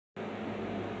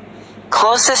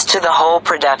Closest to the Whole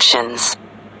Productions.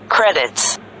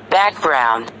 Credits.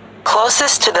 Background.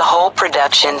 Closest to the Whole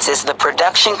Productions is the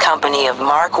production company of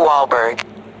Mark Wahlberg.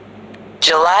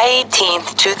 July 18,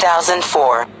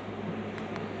 2004.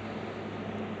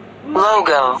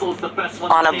 Logo.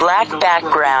 On a black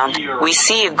background, we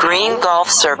see a green golf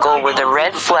circle with a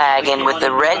red flag and with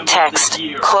the red text,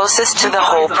 closest to the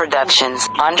Whole Productions,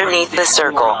 underneath the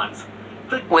circle.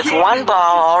 With one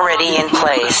ball already in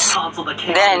place.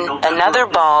 Then, another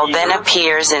ball then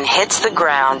appears and hits the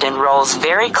ground and rolls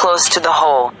very close to the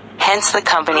hole, hence the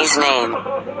company's name.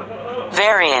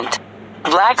 Variant.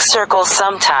 Black circle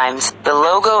sometimes, the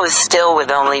logo is still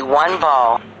with only one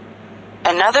ball.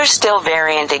 Another still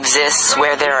variant exists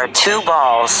where there are two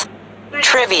balls.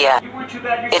 Trivia.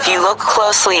 If you look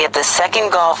closely at the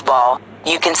second golf ball,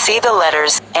 you can see the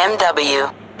letters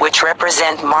MW, which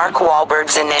represent Mark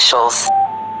Wahlberg's initials.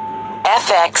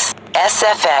 FX,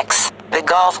 SFX, the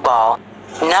golf ball.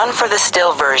 None for the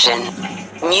still version.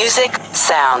 Music,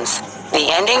 sounds.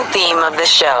 The ending theme of the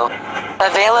show.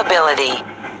 Availability.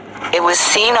 It was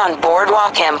seen on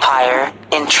Boardwalk Empire,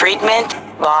 In Treatment,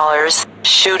 Ballers,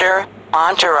 Shooter,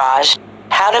 Entourage,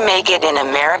 How to Make It in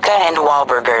America and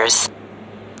Wahlburgers.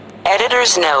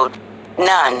 Editor's note.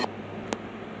 None.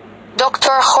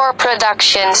 Dr. Goor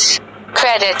Productions.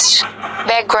 Credits.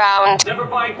 Background.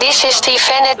 This is the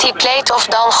vanity plate of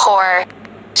Dan Goor.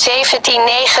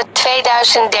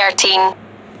 17/9/2013.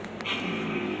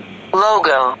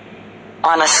 Logo.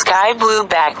 On a sky blue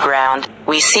background,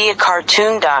 we see a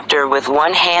cartoon doctor with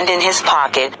one hand in his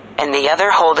pocket, and the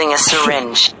other holding a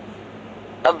syringe.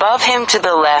 Above him to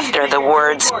the left are the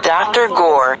words, Dr.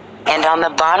 Goor, and on the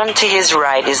bottom to his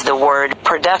right is the word,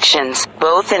 Productions,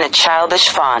 both in a childish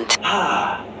font.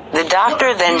 The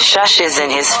doctor then shushes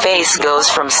and his face goes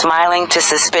from smiling to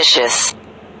suspicious.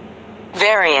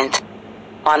 Variant.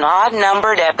 On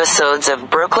odd-numbered episodes of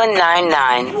Brooklyn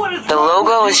Nine-Nine, the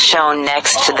logo is shown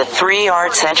next to the 3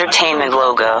 Arts Entertainment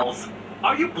logo.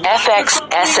 FX,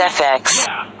 SFX,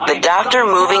 the doctor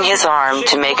moving his arm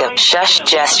to make a shush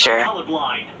gesture.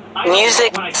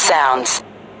 Music, sounds.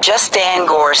 Just Dan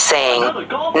Goor saying,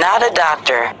 not a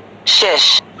doctor.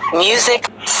 Shish. Music,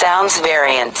 sounds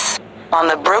variants. On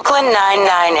the Brooklyn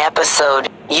Nine-Nine episode,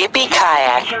 Yippee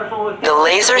Kayak, the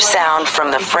laser sound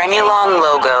from the Fremulon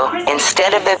logo,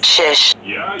 instead of the shish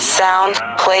sound,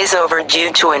 plays over due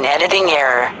to an editing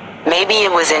error. Maybe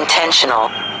it was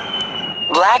intentional.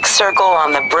 Black circle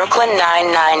on the Brooklyn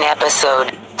Nine-Nine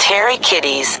episode, Terry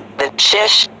Kitties, the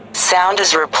shish sound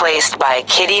is replaced by a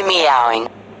kitty meowing.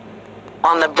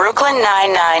 On the Brooklyn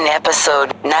Nine-Nine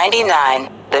episode, 99,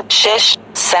 the shish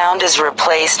sound is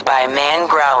replaced by a man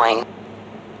growling.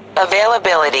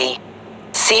 Availability.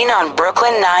 Seen on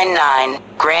Brooklyn Nine-Nine,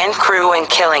 Grand Crew and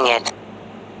Killing It.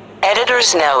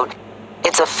 Editor's note.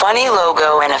 It's a funny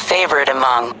logo and a favorite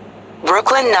among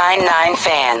Brooklyn Nine-Nine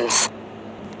fans.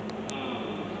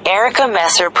 Erica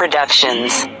Messer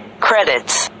Productions.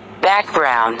 Credits.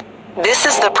 Background. This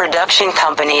is the production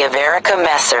company of Erica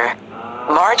Messer.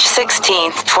 March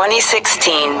 16,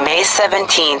 2016, May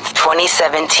 17,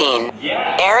 2017.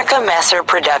 Erica Messer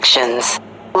Productions.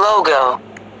 Logo.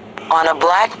 On a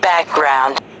black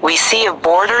background, we see a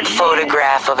bordered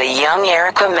photograph of a young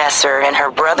Erica Messer and her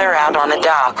brother out on a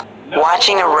dock,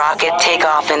 watching a rocket take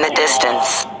off in the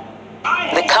distance.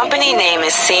 The company name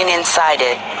is seen inside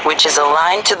it, which is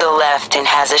aligned to the left and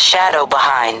has a shadow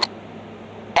behind.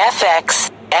 FX,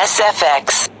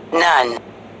 SFX, none.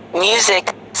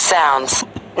 Music, sounds,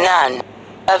 none.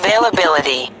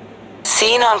 Availability.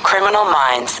 Seen on Criminal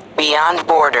Minds, Beyond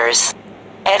Borders.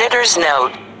 Editor's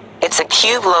note. It's a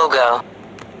cube logo.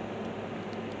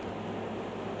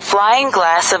 Flying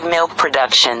Glass of Milk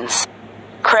Productions.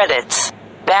 Credits.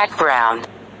 Background.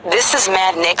 This is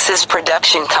Matt Nix's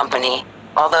production company,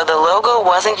 although the logo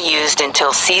wasn't used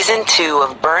until Season 2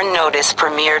 of Burn Notice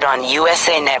premiered on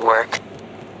USA Network.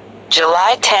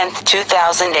 July 10,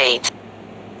 2008.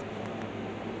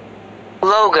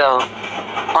 Logo.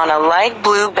 On a light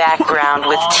blue background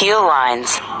with teal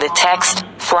lines, the text,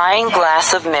 Flying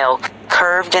Glass of Milk,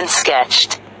 curved and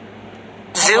sketched.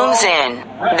 Zooms in,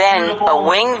 then, a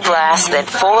winged glass that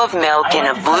full of milk in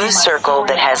a blue circle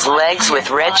that has legs with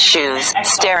red shoes,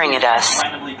 staring at us.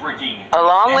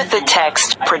 Along with the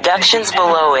text, Productions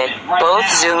below it, both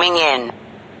zooming in.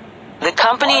 The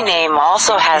company name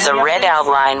also has a red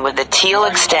outline with a teal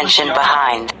extension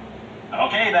behind.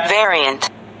 Variant.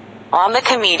 On the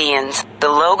comedians, the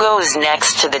logo is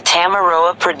next to the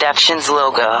Tamaroa Productions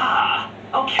logo.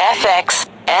 FX,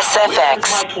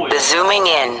 SFX, the zooming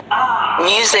in.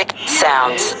 Music,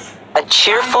 sounds. A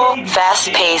cheerful,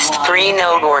 fast-paced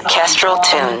three-note orchestral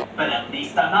tune.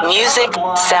 Music,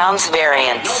 sounds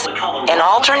variants. An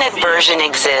alternate version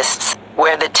exists,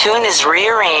 where the tune is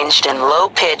rearranged and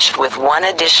low-pitched with one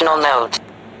additional note.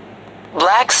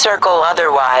 Black circle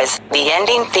otherwise, the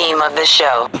ending theme of the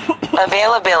show.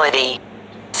 Availability.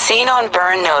 Seen on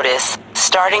Burn Notice,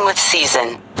 starting with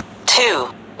Season 2.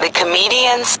 The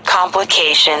Comedians,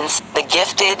 Complications, The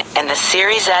Gifted, and the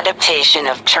series adaptation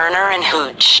of Turner and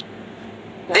Hooch.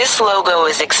 This logo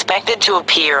is expected to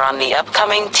appear on the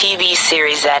upcoming TV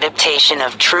series adaptation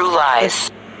of True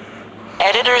Lies.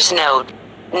 Editor's note,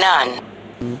 none.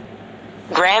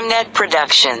 Grammnet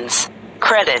Productions.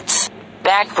 Credits.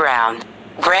 Background.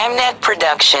 Grammnet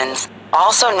Productions,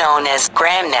 also known as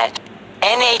Grammnet,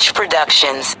 NH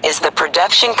Productions, is the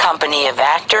production company of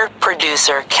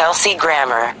actor-producer Kelsey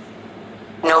Grammer.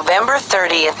 November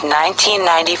 30th,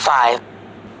 1995.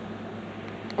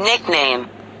 Nickname: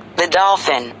 The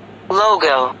Dolphin.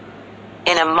 Logo: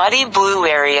 in a muddy blue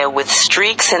area with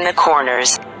streaks in the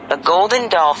corners, a golden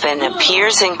dolphin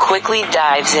appears and quickly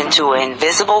dives into an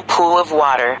invisible pool of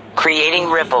water, creating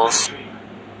ripples.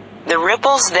 The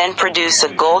ripples then produce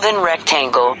a golden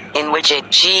rectangle, in which a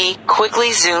G quickly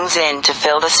zooms in to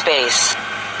fill the space.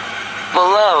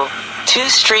 Below, two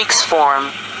streaks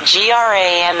form,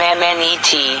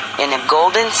 GRAMMNET, in a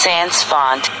golden sans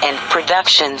font, and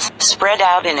Productions, spread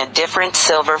out in a different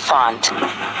silver font.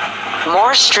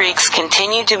 More streaks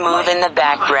continue to move in the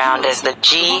background as the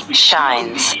G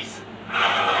shines.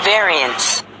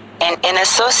 Variants. And in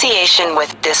association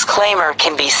with disclaimer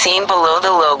can be seen below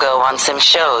the logo on some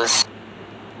shows.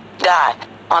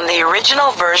 On the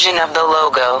original version of the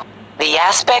logo, the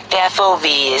aspect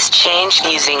FOV is changed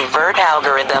using VERT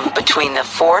algorithm between the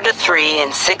 4:3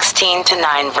 and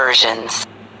 16:9 versions.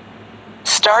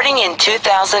 Starting in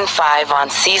 2005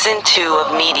 on Season 2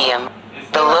 of Medium,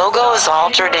 the logo is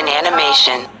altered in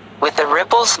animation, with the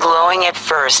ripples glowing at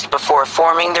first before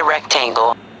forming the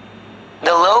rectangle.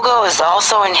 The logo is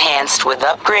also enhanced with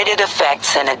upgraded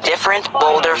effects and a different,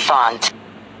 bolder font.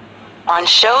 On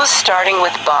shows starting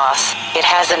with Boss, it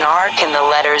has an arc in the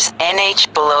letters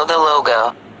NH below the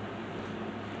logo.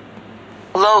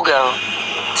 Logo.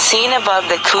 Seen above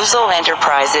the Kuzel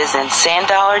Enterprises and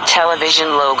Sandollar Television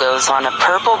logos on a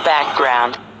purple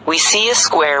background, we see a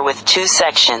square with two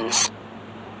sections.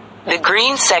 The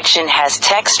green section has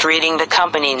text reading the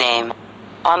company name.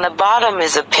 On the bottom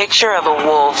is a picture of a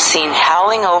wolf seen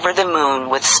howling over the moon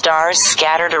with stars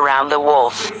scattered around the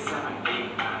wolf.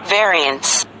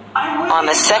 Variants. On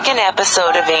the second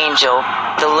episode of Angel,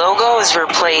 the logo is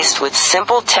replaced with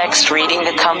simple text reading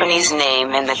the company's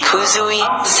name and the Kuzui,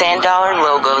 Sandollar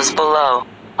logos below,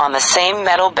 on the same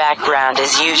metal background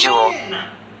as usual.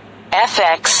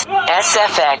 FX,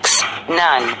 SFX,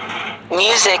 none.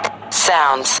 Music,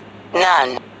 sounds,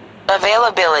 none.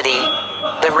 Availability.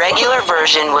 The regular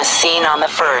version was seen on the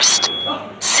first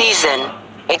season,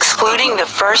 excluding the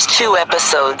first two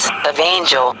episodes of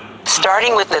Angel,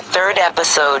 starting with the third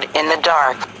episode, In the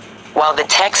Dark, while the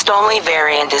text-only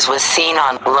variant was seen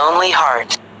on Lonely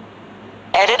Heart.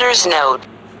 Editor's note,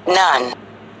 none.